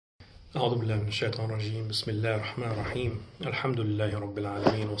أعوذ بالله من الشيطان الرجيم بسم الله الرحمن الرحيم الحمد لله رب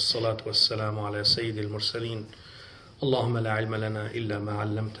العالمين والصلاة والسلام على سيد المرسلين اللهم لا علم لنا إلا ما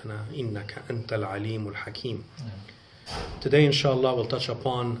علمتنا إنك أنت العليم الحكيم. Today inshallah we'll touch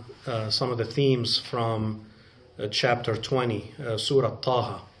upon some of the themes from chapter 20, surah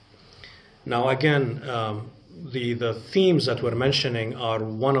Taha. Now again, the themes that we're mentioning are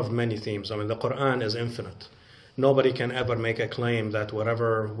one of many themes. I mean, the Quran is infinite. Nobody can ever make a claim that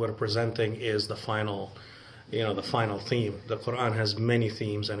whatever we're presenting is the final, the final theme. The Quran has many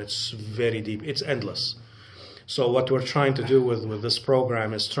themes and it's very deep. It's endless. So what we're trying to do with this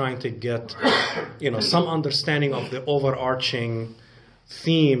program is trying to get, some understanding of the overarching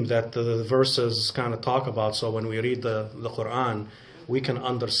theme that the verses kind of talk about. So when we read the Quran, we can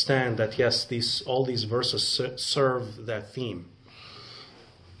understand that yes, all these verses serve that theme.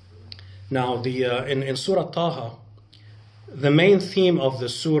 Now, in Surah Taha, the main theme of the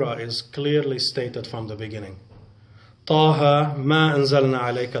surah is clearly stated from the beginning. Taha ma anzalna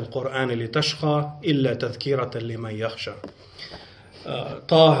alayka al-Qur'an litashqa illa tadhkiratan liman yakhsha.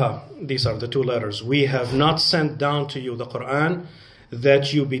 Taha, these are the two letters. We have not sent down to you the Qur'an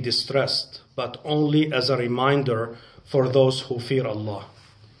that you be distressed, but only as a reminder for those who fear Allah.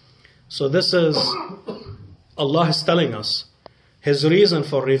 So this is, Allah is telling us, His reason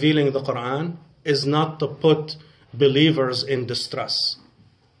for revealing the Quran is not to put believers in distress.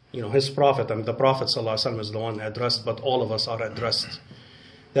 His prophet, and the Prophet ﷺ is the one addressed, but all of us are addressed.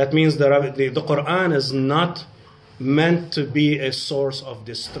 That means the Quran is not meant to be a source of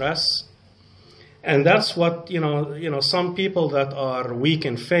distress. And that's what, some people that are weak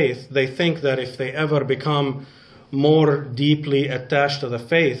in faith, they think that if they ever become more deeply attached to the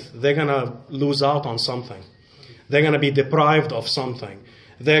faith, they're going to lose out on something. They're going to be deprived of something.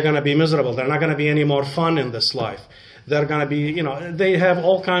 They're going to be miserable. They're not going to be any more fun in this life. They're going to be, they have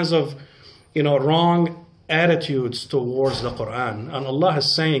all kinds of, wrong attitudes towards the Quran. And Allah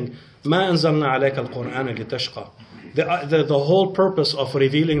is saying, مَا أَنزَلْنَا عَلَيْكَ الْقُرْآنَ لِتَشْقَى. The whole purpose of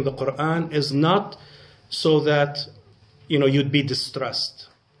revealing the Quran is not so that, you'd be distressed.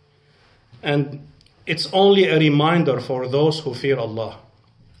 And it's only a reminder for those who fear Allah.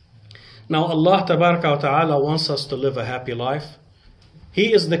 Now Allah Tabaraka wa Ta'ala wants us to live a happy life.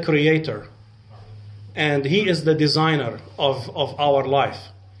 He is the creator and He is the designer of our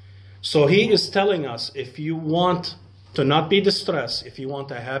life. So He is telling us, if you want to not be distressed, if you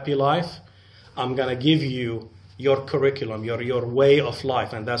want a happy life, I'm going to give you your curriculum, your way of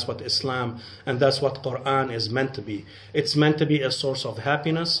life. And that's what Islam and that's what Quran is meant to be. It's meant to be a source of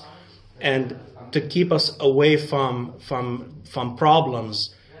happiness and to keep us away from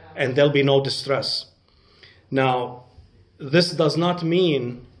problems, and there'll be no distress. Now, this does not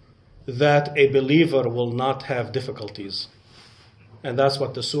mean that a believer will not have difficulties. And that's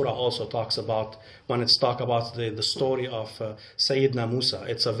what the surah also talks about when it's talk about the story of Sayyidina Musa.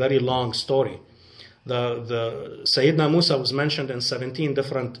 It's a very long story. The Sayyidina Musa was mentioned in 17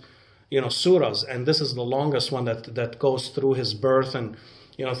 different surahs, and this is the longest one that goes through his birth and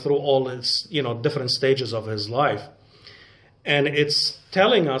through all his different stages of his life. And it's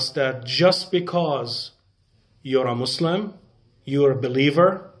telling us that just because you're a Muslim, you're a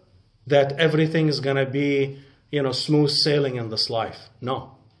believer, that everything is going to be, smooth sailing in this life.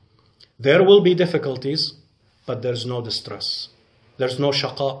 No. There will be difficulties, but there's no distress. There's no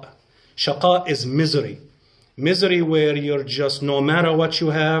shaqa. Shaqa is misery. Misery where you're just, no matter what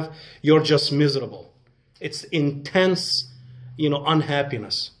you have, you're just miserable. It's intense,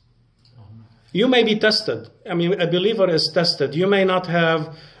 unhappiness. You may be tested. I mean, a believer is tested. You may not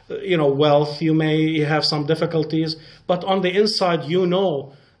have, wealth. You may have some difficulties. But on the inside,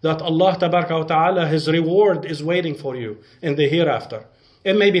 that Allah Tabaraka wa Ta'ala, His reward is waiting for you in the hereafter.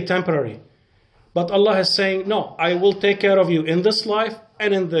 It may be temporary. But Allah is saying, no, I will take care of you in this life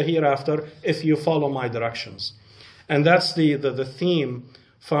and in the hereafter if you follow my directions. And that's the theme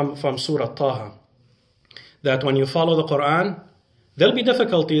from Surah Taha. That when you follow the Quran, there'll be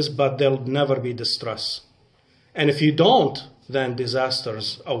difficulties, but there'll never be distress. And if you don't, then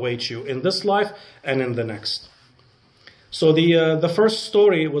disasters await you in this life and in the next. So the first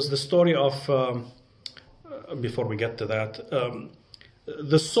story was the story of, before we get to that,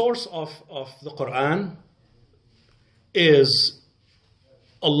 the source of the Quran is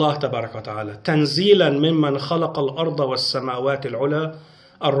Allah Tabaraka wa Ta'ala. تَنْزِيلًا مِمَّنْ خَلَقَ الْأَرْضَ وَالسَّمَاوَاتِ الْعُلَى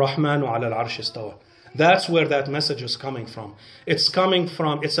الرَّحْمَنُ عَلَى الْعَرْشِ اسْتَوَى. That's where that message is coming from. It's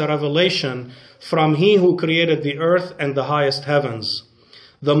a revelation from He who created the earth and the highest heavens,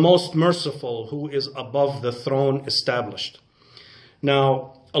 the most merciful, who is above the throne established.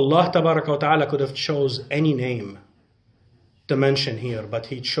 Now, Allah Tabaraka wa Ta'ala could have chose any name to mention here, but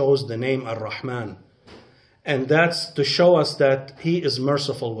he chose the name Ar-Rahman. And that's to show us that he is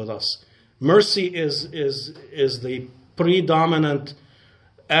merciful with us. Mercy is the predominant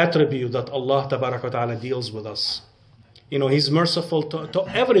attribute that Allah Tabaraka wa Ta'ala deals with us. You know, he's merciful to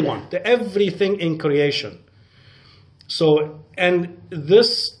everyone, to everything in creation. So, and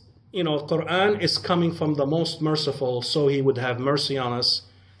this, you know, Quran is coming from the most merciful, so he would have mercy on us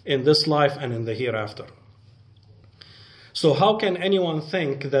in this life and in the hereafter. So how can anyone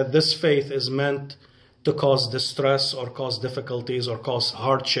think that this faith is meant to cause distress or cause difficulties or cause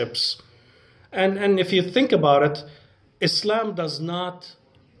hardships? And if you think about it, Islam does not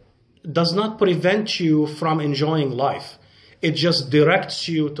prevent you from enjoying life. It just directs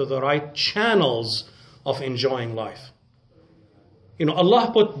you to the right channels of enjoying life. You know,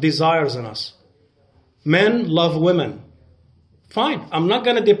 Allah put desires in us. Men love women. Fine, I'm not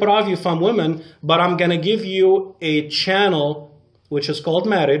going to deprive you from women, but I'm going to give you a channel which is called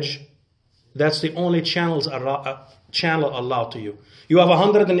marriage. That's the only channel allowed to you. You have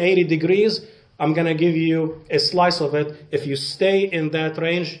 180 degrees, I'm going to give you a slice of it. If you stay in that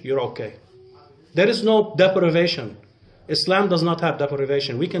range, you're okay. There is no deprivation. Islam does not have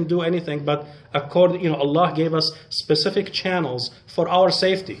deprivation. We can do anything, but Allah gave us specific channels for our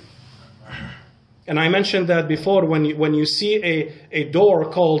safety. And I mentioned that before, when you see a door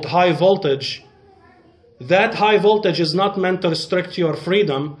called high voltage, that high voltage is not meant to restrict your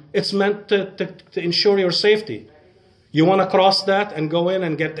freedom. It's meant to ensure your safety. You want to cross that and go in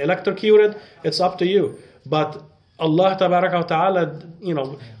and get electrocuted, it's up to you. But Allah Tabaraka wa Ta'ala, you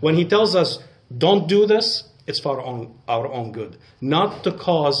know, when He tells us, don't do this, it's for our own good. Not to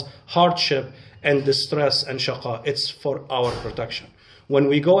cause hardship and distress and shaqa. It's for our protection. When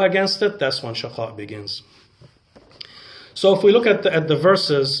we go against it, that's when shaqa begins. So if we look at the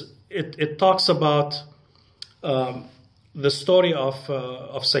verses, it talks about the story of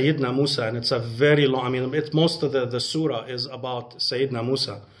Sayyidina Musa, and it's a very long, most of the surah is about Sayyidina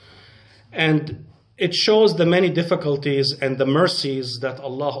Musa. And it shows the many difficulties and the mercies that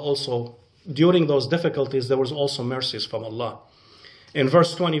Allah also, during those difficulties, there was also mercies from Allah. In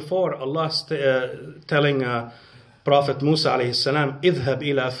verse 24, Allah is telling Prophet Musa alayhi salam, اذهب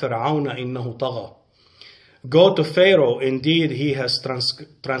إلى فرعون إنه طغى. Go to Pharaoh, indeed he has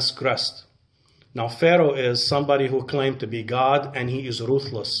transgressed. Now Pharaoh is somebody who claimed to be God, and he is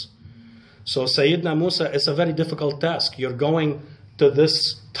ruthless. So Sayyidina Musa, it's a very difficult task. You're going to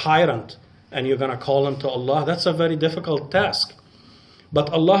this tyrant and you're going to call him to Allah. That's a very difficult task.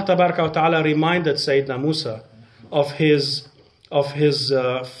 But Allah Tabaraka wa Ta'ala reminded Sayyidina Musa of his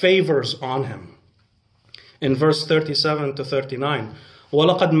favors on him. In verse 37 to 39,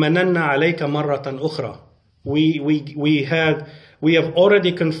 وَلَقَدْ مَنَنَّا عَلَيْكَ مَرَّةً أُخْرَى. We have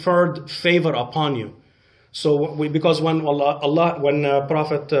already conferred favor upon you. So because when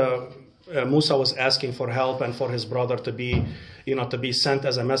Prophet Musa was asking for help and for his brother to be sent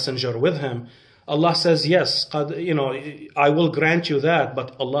as a messenger with him, Allah says, yes, I will grant you that.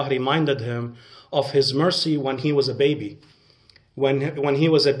 But Allah reminded him of His mercy when he was a baby. When he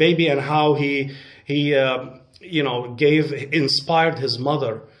was a baby, and how he inspired his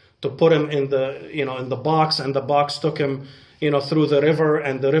mother to put him in the box, and the box took him through the river,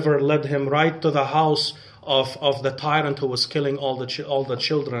 and the river led him right to the house of the tyrant who was killing all the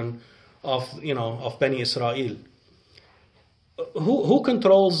children of Bani Israel. Who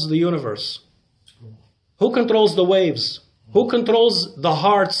controls the universe? Who controls the waves? Who controls the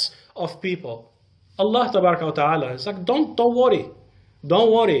hearts of people? Allah Tabaraka wa Ta'ala is like, don't worry.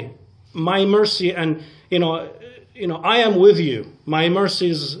 My mercy, and I am with you. My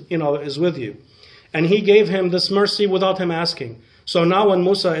mercy is with you. And He gave him this mercy without him asking. So now when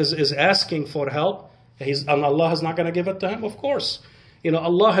Musa is asking for help, and Allah is not going to give it to him, of course.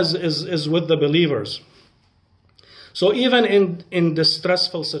 Allah is with the believers. So even in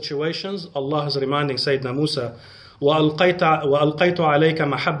distressful situations, Allah is reminding Sayyidina Musa, وَأَلْقَيْتُ عَلَيْكَ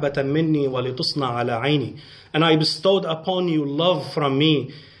مَحَبَّةً مِّنِّي وَلِتُصْنَعَ عَلَى عَيْنِي. And I bestowed upon you love from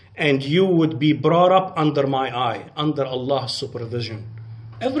me, and you would be brought up under my eye, under Allah's supervision.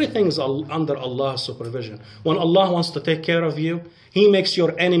 Everything is under Allah's supervision. When Allah wants to take care of you, He makes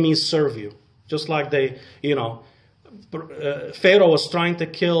your enemies serve you. Just like Pharaoh was trying to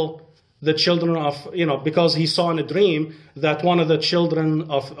kill the children of, because he saw in a dream that one of the children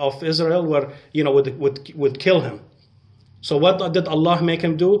of Israel would kill him. So what did Allah make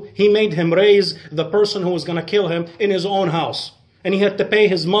him do? He made him raise the person who was going to kill him in his own house. And he had to pay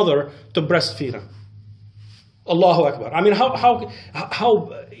his mother to breastfeed him. Allahu Akbar.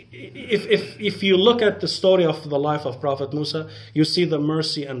 If you look at the story of the life of Prophet Musa, you see the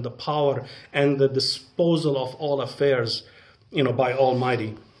mercy and the power and the disposal of all affairs by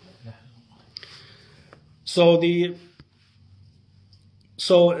Almighty. So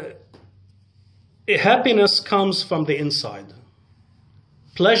happiness comes from the inside.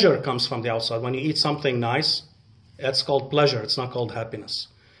 Pleasure comes from the outside. When you eat something nice, that's called pleasure. It's not called happiness.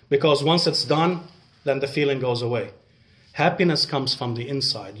 Because once it's done, then the feeling goes away. Happiness comes from the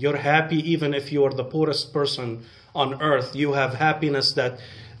inside. You're happy even if you are the poorest person on earth. You have happiness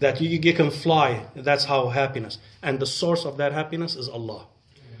that you can fly. That's how happiness. And the source of that happiness is Allah.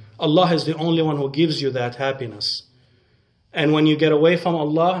 Allah is the only one who gives you that happiness. And when you get away from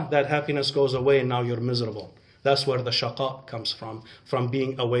Allah, that happiness goes away and now you're miserable. That's where the shaqa comes from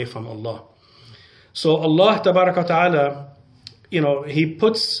being away from Allah. So Allah Tabaraka Ta'ala, He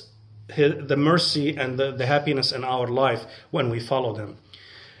puts the mercy and the happiness in our life when we follow them.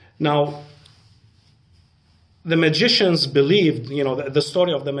 Now, the magicians believed, the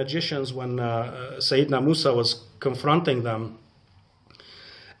story of the magicians when Sayyidina Musa was confronting them,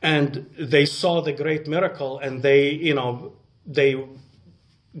 and they saw the great miracle, and they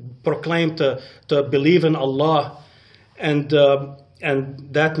proclaimed to believe in Allah, and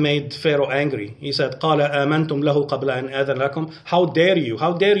that made Pharaoh angry. He said, قَالَ آمَنْتُمْ لَهُ قَبْلَ أَنْ آذَنَ لَكُمْ. How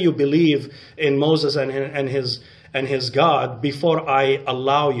dare you believe in Moses and his God before I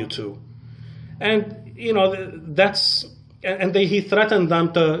allow you to? And he threatened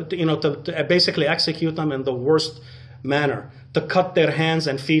them to basically execute them in the worst manner, to cut their hands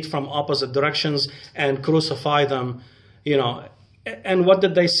and feet from opposite directions and crucify them, And what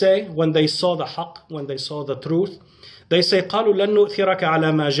did they say when they saw the haqq, when they saw the truth? They say, قالوا لن نؤثرك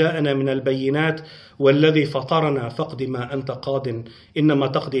على ما جاءنا من البينات والذي فطرنا فاقض ما أنت قاض إنما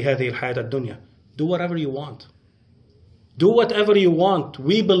تقضي هذه الحياة الدنيا. Do whatever you want. Do whatever you want.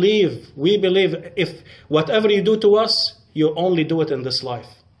 We believe if whatever you do to us, you only do it in this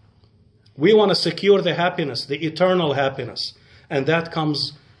life. We want to secure the happiness, the eternal happiness. And that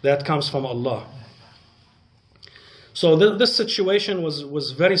comes from Allah. So this situation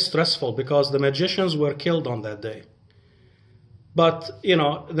was very stressful because the magicians were killed on that day. But,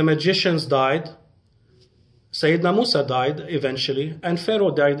 the magicians died. Sayyidina Musa died eventually. And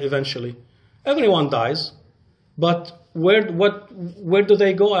Pharaoh died eventually. Everyone dies. But where do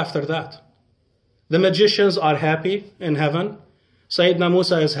they go after that? The magicians are happy in heaven. Sayyidina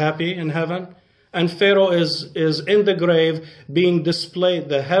Musa is happy in heaven. And Pharaoh is in the grave being displayed.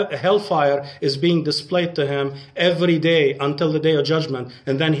 The hellfire is being displayed to him every day until the day of judgment.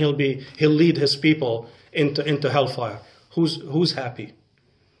 And then he'll lead his people into hellfire. Who's happy?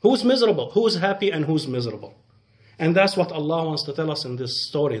 Who's miserable? Who's happy and who's miserable? And that's what Allah wants to tell us in this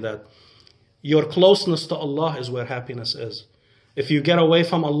story, that your closeness to Allah is where happiness is. If you get away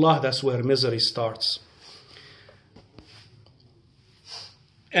from Allah, that's where misery starts.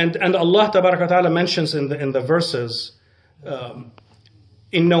 And Allah Tabaraka Ta'ala mentions in the verses, إِنَّهُ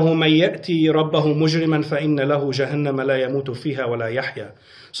مَنْ يَأْتِي رَبَّهُ مُجْرِمًا فَإِنَّ لَهُ جَهَنَّمَ لَا يَمُوتُ فِيهَا وَلَا يَحْيَا.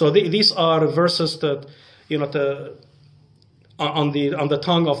 So these are verses that on the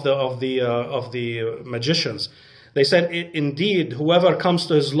tongue of the magicians. They said, indeed, whoever comes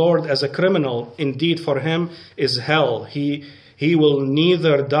to his Lord as a criminal, indeed for him is hell. He will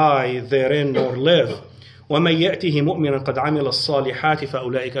neither die therein nor live. وَمَنْ يَأْتِهِ مُؤْمِنًا قَدْ عَمِلَ الصَّالِحَاتِ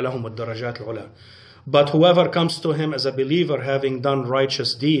فَأُولَٰئِكَ لَهُمُ الدَّرَجَاتُ الْعُلَى. But whoever comes to him as a believer having done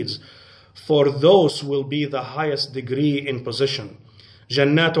righteous deeds, for those will be the highest degree in position.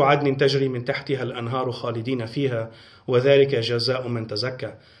 جنات عدن تجري من تحتها الأنهار خالدين فيها وذلك جزاء من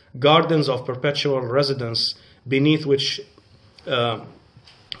تزكى. Gardens of perpetual residence beneath which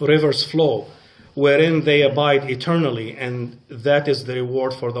rivers flow, wherein they abide eternally, and that is the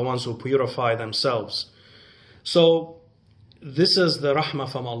reward for the ones who purify themselves. So this is the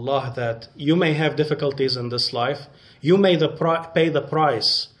rahmah from Allah, that you may have difficulties in this life. You may pay the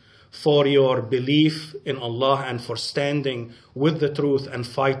price for your belief in Allah and for standing with the truth and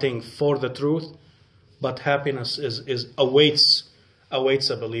fighting for the truth. But happiness awaits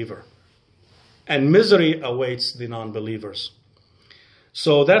a believer. And misery awaits the non-believers.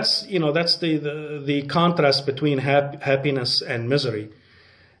 So that's the contrast between happiness and misery.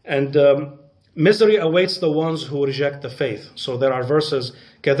 And misery awaits the ones who reject the faith. So there are verses,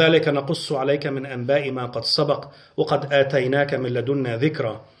 كَذَلِكَ نَقُصُّ عَلَيْكَ مِنْ أَنْبَاءِ مَا قَدْ سَبَقَ وَقَدْ آتَيْنَاكَ مِنْ لَدُنَّا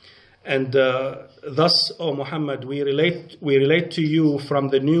ذِكْرًا. And thus, O Muhammad, we relate to you from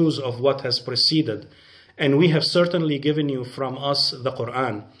the news of what has preceded. And we have certainly given you from us the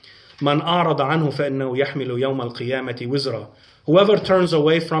Quran. مَنْ أَعْرَضَ عَنْهُ فَإِنَّهُ يَحْمِلُ يَوْمَ الْقِيَامَةِ وِزْرًا. Whoever turns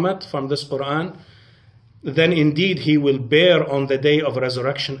away from it, from this Quran, then indeed he will bear on the day of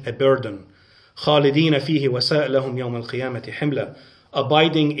resurrection a burden. خَالِدِينَ فِيهِ وَسَاءَ لَهُمْ يَوْمَ الْقِيَامَةِ حِمْلًا.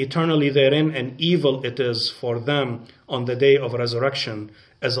 abiding eternally therein, and evil it is for them on the day of resurrection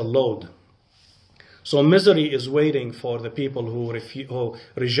as a load. So misery is waiting for the people who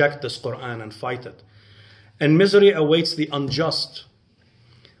reject this Quran and fight it. And misery awaits the unjust.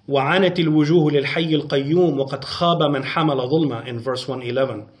 وَعَانَتِ الْوُجُوهُ لِلْحَيِّ الْقَيُّومِ وَقَدْ خَابَ مَنْ حَمَلَ ظُلْمًا in verse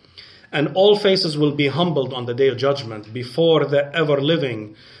 111. And all faces will be humbled on the day of judgment before the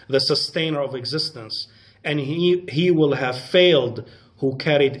ever-living, the sustainer of existence, and he will have failed who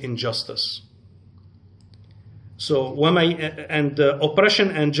carried injustice. So, oppression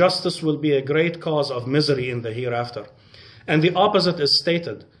and justice will be a great cause of misery in the hereafter. And the opposite is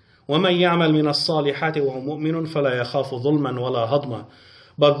stated. وَمَنْ يَعْمَلْ مِنَ الصَّالِحَاتِ وَهُوَ مُؤْمِنٌ فَلَا يَخَافُ ظُلْمًا وَلَا هَضْمًا.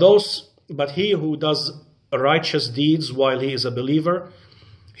 But he who does righteous deeds while he is a believer,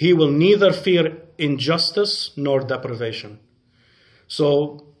 he will neither fear injustice nor deprivation.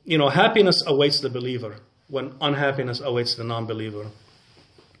 So, happiness awaits the believer when unhappiness awaits the non-believer.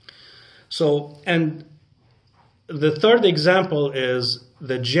 So, and the third example is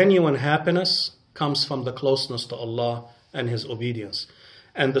the genuine happiness comes from the closeness to Allah and His obedience.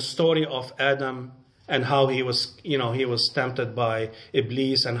 And the story of Adam and how he was tempted by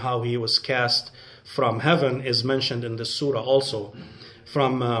Iblis and how he was cast from heaven is mentioned in the surah also.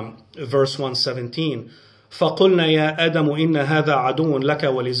 From verse 117. فَقُلْنَا يَا آدَمُ إِنَّ هَذَا عَدُوٌ لَكَ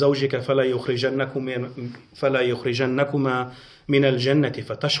وَلِزَوْجِكَ فَلَا يُخْرِجَنَّكُمَا مِنَ الْجَنَّةِ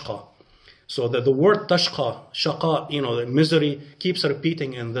فَتَشْقَى. So the word tashqa, shaqa, the misery, keeps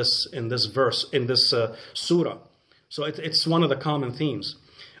repeating in this verse, in this surah. So it's one of the common themes.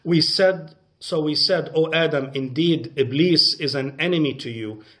 We said, O Adam, indeed Iblis is an enemy to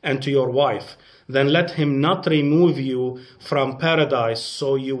you and to your wife. Then let him not remove you from paradise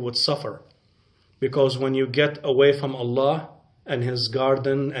so you would suffer. Because when you get away from Allah and His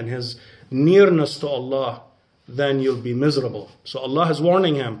garden and His nearness to Allah, then you'll be miserable. So Allah is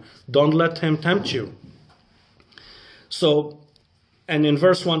warning him, don't let him tempt you. So, and in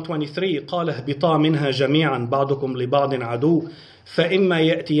verse 123, قَالَ اهْبِطَا مِنْهَا جَمِيعًا بَعْضُكُمْ لِبَعْضٍ عَدُوٌّ فَإِمَّا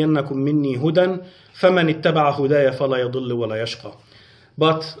يَأْتِيَنَّكُمْ مِنِّي هُدًى فَمَنِ اتَّبَعَ هُدَايَ فَلَا يَضِلُّ وَلَا يَشْقَى.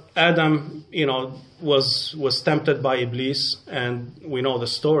 But Adam, was tempted by Iblis, and we know the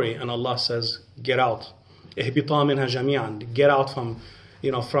story, and Allah says, get out. اهْبِطَا مِنْهَا جَمِيعًا. Get out from,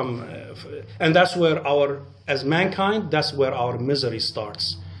 and that's where as mankind, that's where our misery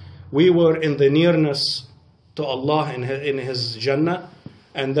starts. We were in the nearness to Allah in His Jannah,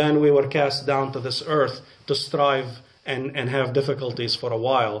 and then we were cast down to this earth to strive and have difficulties for a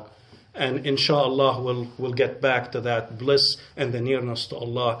while. And inshallah, we'll get back to that bliss and the nearness to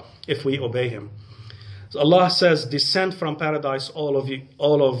Allah if we obey Him. So Allah says, descend from paradise, all of you,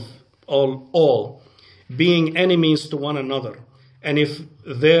 all, being enemies to one another. And if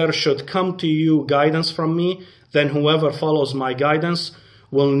there should come to you guidance from me, then whoever follows my guidance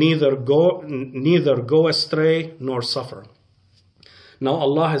will neither go astray nor suffer. Now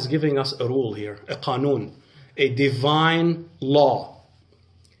Allah is giving us a rule here, a qanun, a divine law.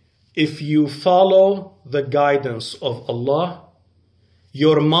 If you follow the guidance of Allah,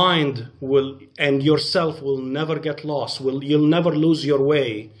 your mind will and yourself will never get lost. You'll never lose your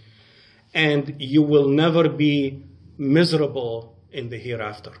way, and you will never be miserable in the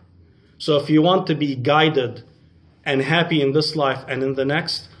hereafter. So if you want to be guided and happy in this life and in the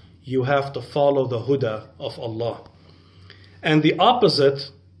next, you have to follow the huda of Allah. And the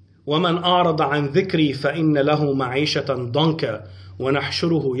opposite, وَمَنْ أَعْرَضَ عَنْ ذِكْرِي فَإِنَّ لَهُ مَعِيشَةً ضَنْكَ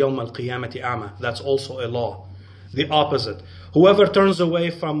وَنَحْشُرُهُ يَوْمَ الْقِيَامَةِ أَعْمَى. That's also a law. The opposite. Whoever turns away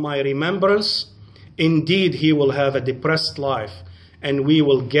from my remembrance, indeed he will have a depressed life, and we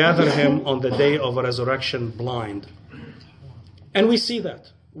will gather him on the day of resurrection blind. And we see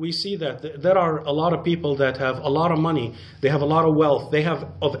that. We see that. There are a lot of people that have a lot of money, they have a lot of wealth, they have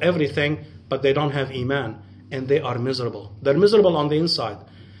of everything, but they don't have iman, and they are miserable. They're miserable on the inside.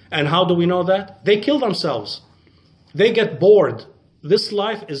 And how do we know that? They kill themselves. They get bored. This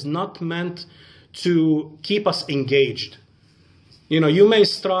life is not meant to keep us engaged. You may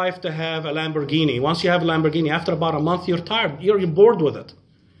strive to have a Lamborghini. Once you have a Lamborghini, after about a month, you're tired. You're bored with it.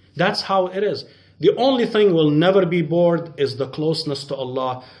 That's how it is. The only thing will never be bored is the closeness to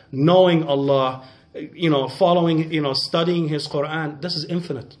Allah, knowing Allah, following, studying His Quran. This is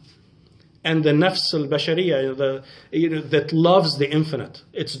infinite. And the nafs al-bashariyah, that loves the infinite,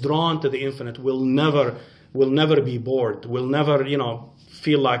 it's drawn to the infinite, will never be bored, will never,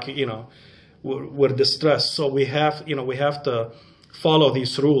 feel like, we're distressed. So we have to follow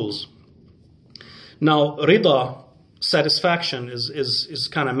these rules. Now, rida, satisfaction, is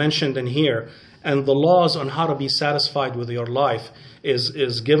kind of mentioned in here, and the laws on how to be satisfied with your life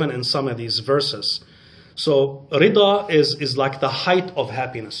is given in some of these verses. So rida is like the height of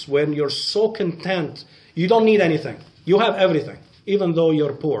happiness. When you're so content, you don't need anything. You have everything, even though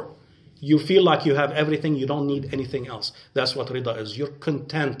you're poor. You feel like you have everything, you don't need anything else. That's what rida is. You're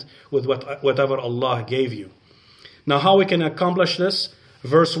content with whatever Allah gave you. Now how we can accomplish this?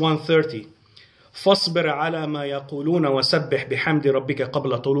 Verse 130. فاصبر على ما يقولون وسبح بحمد ربك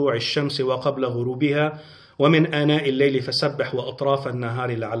قبل طلوع الشمس وقبل غروبها ومن آناء الليل فسبح وأطراف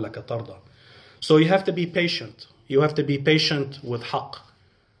النهار لعلك ترضى. So you have to be patient. You have to be patient with haqq.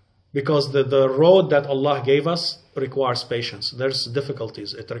 Because the road that Allah gave us requires patience. There's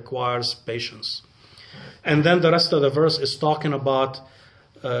difficulties. It requires patience. And then the rest of the verse is talking about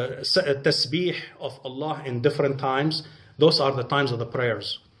tasbih of Allah in different times. Those are the times of the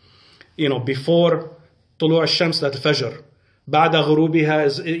prayers. Before طلوع الشمس, that Fajr. بعد غروبها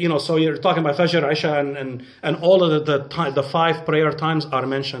is, so you're talking about Fajr, Isha, and all of the 5 prayer times are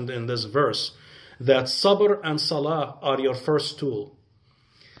mentioned in this verse. That sabr and salah are your first tool.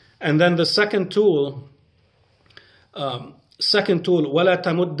 And then the second tool, وَلَا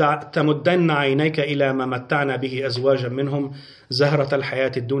تَمُدَّنَّ عَيْنَيْكَ إِلَى مَا مَتَّعْنَا بِهِ أَزْوَاجًا مِّنْهُمْ زَهْرَةَ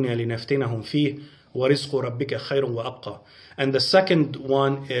الْحَيَاةِ الدُّنْيَا لِنَفْتِنَهُمْ فِيهِ وَرِزْقُ رَبِّكَ خَيْرٌ وَأَبْقَى. And the second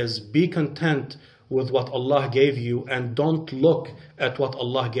one is be content with what Allah gave you and don't look at what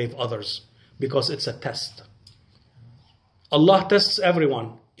Allah gave others, because it's a test. Allah tests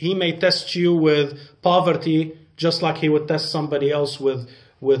everyone. He may test you with poverty just like He would test somebody else with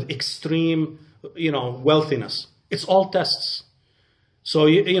extreme, wealthiness. It's all tests. So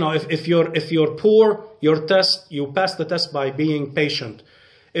if you're poor, you pass the test by being patient.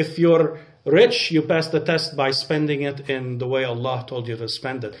 If you're rich, you pass the test by spending it in the way Allah told you to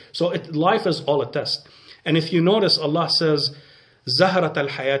spend it. So life is all a test. And if you notice, Allah says, زهرة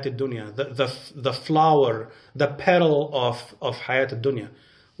الحياة الدنيا, the flower, the petal of حياة الدنيا.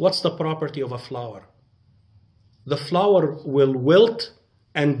 What's the property of a flower? The flower will wilt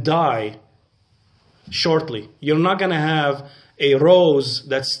and die shortly. You're not going to have a rose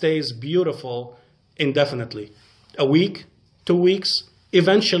that stays beautiful indefinitely. A week, 2 weeks,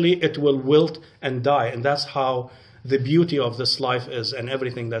 eventually it will wilt and die. And that's how the beauty of this life is and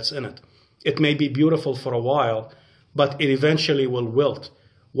everything that's in it. It may be beautiful for a while, but it eventually will wilt.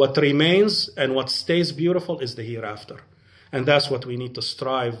 What remains and what stays beautiful is the hereafter. And that's what we need to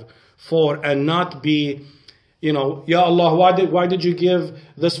strive for, and not be, Ya Allah, why did you give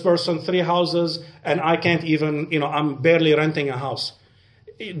this person 3 houses and I can't even, I'm barely renting a house.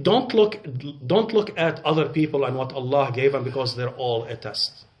 Don't look at other people and what Allah gave them, because they're all a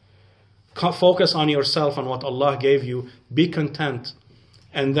test. Focus on yourself and what Allah gave you. Be content,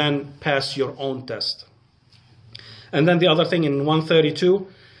 and then pass your own test. And then the other thing in 132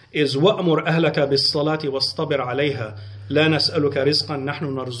 is وَأْمُرْ أَهْلَكَ بِالصَّلَاةِ وَاصْطَبِرْ عَلَيْهَا لَا نَسْأَلُكَ رِزْقًا نَحْنُ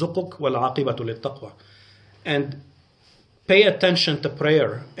نَرْزُقُكَ وَالْعَاقِبَةُ لِلتَّقْوَى. And pay attention to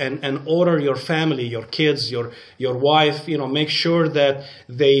prayer and order your family, your kids, your wife, make sure that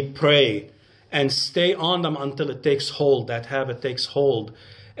they pray and stay on them until it takes hold, that habit takes hold.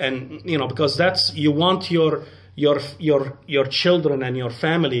 And, because you want your children and your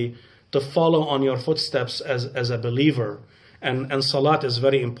family to follow on your footsteps as a believer. And salat is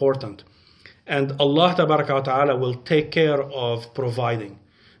very important. And Allah Tabaraka wa Ta'ala will take care of providing,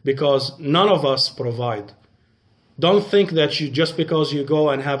 because none of us provide. Don't think that just because you go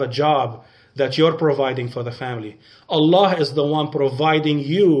and have a job that you're providing for the family. Allah is the one providing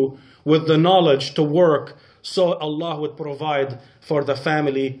you with the knowledge to work, so Allah would provide for the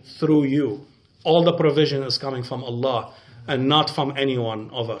family through you. All the provision is coming from Allah and not from any one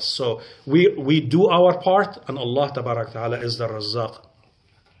of us. So we do our part, and Allah Tabaraka wa Ta'ala is the Razzaq.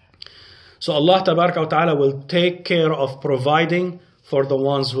 So Allah Tabaraka wa Ta'ala will take care of providing for the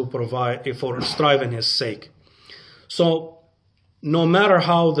ones who provide, for strive in His sake. So no matter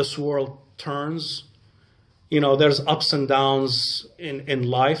how this world turns, there's ups and downs in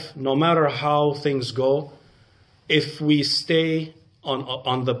life. No matter how things go, if we stay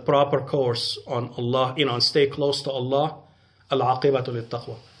on the proper course on Allah, and stay close to Allah, al-aqibatu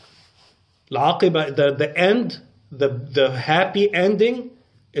lit-taqwa. The end, the happy ending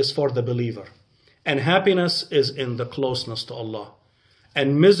is for the believer. And happiness is in the closeness to Allah.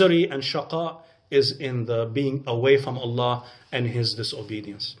 And misery and shaqa is in the being away from Allah and His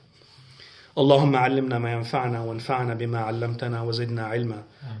disobedience. اللهم علمنا ما ينفعنا وانفعنا بما علمتنا وزدنا علما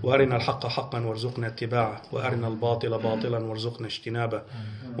وارنا الحق حقا وارزقنا اتباعه وارنا الباطل باطلا وارزقنا اجتنابه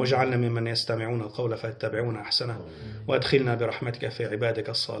واجعلنا ممن يستمعون القول فيتبعون احسنه وادخلنا برحمتك في عبادك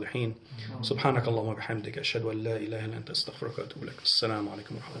الصالحين. سبحانك اللهم وبحمدك اشهد ان لا اله الا انت استغفرك واتوب اليك. السلام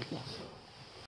عليكم ورحمه الله.